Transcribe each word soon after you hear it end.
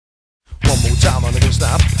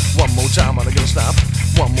stop. One more time, I'm gonna stop.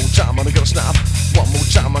 One more time, I'm gonna stop. One more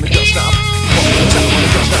time, I'm gonna stop. One more time, I'm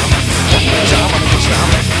gonna stop. One more time, I'm gonna stop.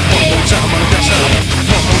 One more time, I'm gonna stop.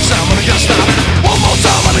 One more time, I'm gonna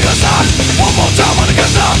stop. One more time, I'm gonna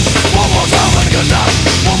stop. One more time, I'm gonna stop.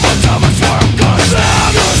 One more time, I'm gonna stop. One more time, I swear I'm gonna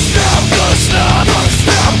stop.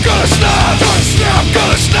 I'm gonna stop. I'm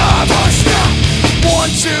gonna stop. I'm gonna stop. 1,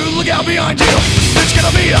 2, look out behind you. It's gonna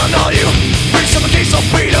be on all you. Bring some of these, I'll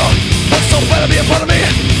beat up. What's so bad to be a part of me?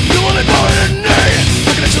 You only know it in me.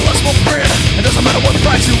 Looking at you like smoke grin. It doesn't matter what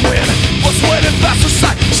price you win. What's waiting fast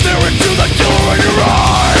aside? Staring to the killer in your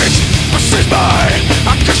eyes. Receive me,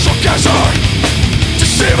 I kiss your cancer.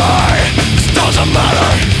 Deceive me, it doesn't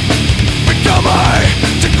matter. Become me,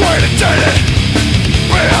 degraded, dated.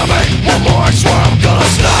 Bring me one more, I swear I'm gonna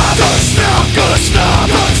stop. I'm gonna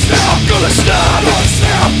stop. I'm gonna stop. I'm gonna stop.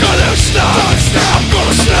 I'm gonna stop. I'm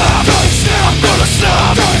gonna stop. I'm gonna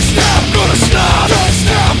stop. I'm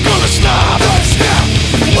gonna stop.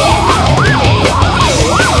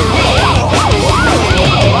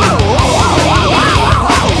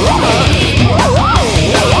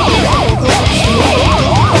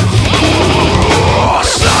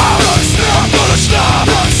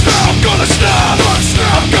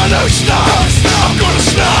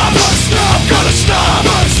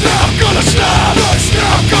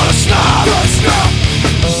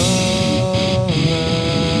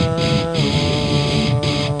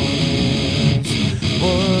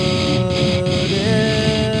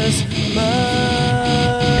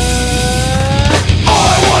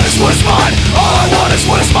 What is mine? All I want is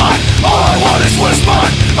what is mine. All I want is what is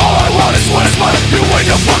mine. All I want is what is mine. You ain't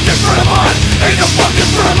no fucking friend of mine. Ain't no fucking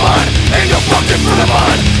friend of mine. Ain't no fucking friend of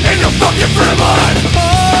mine. Ain't no fucking friend of mine.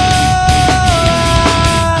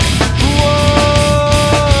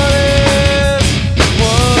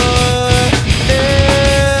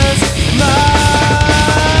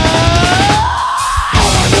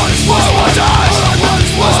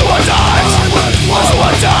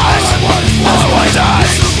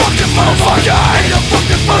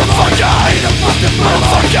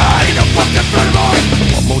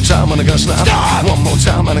 I'm gonna stop. One more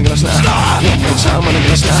time, I'm gonna stop. One more time, I'm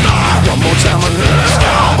gonna stop. One more time, I'm gonna stop.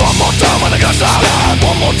 One more time, I'm gonna stop.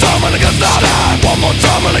 One more time, I'm gonna stop. One more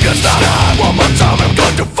time, I'm gonna stop. One more time, I'm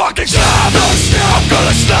going to fucking stop. I'm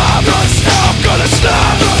gonna stop.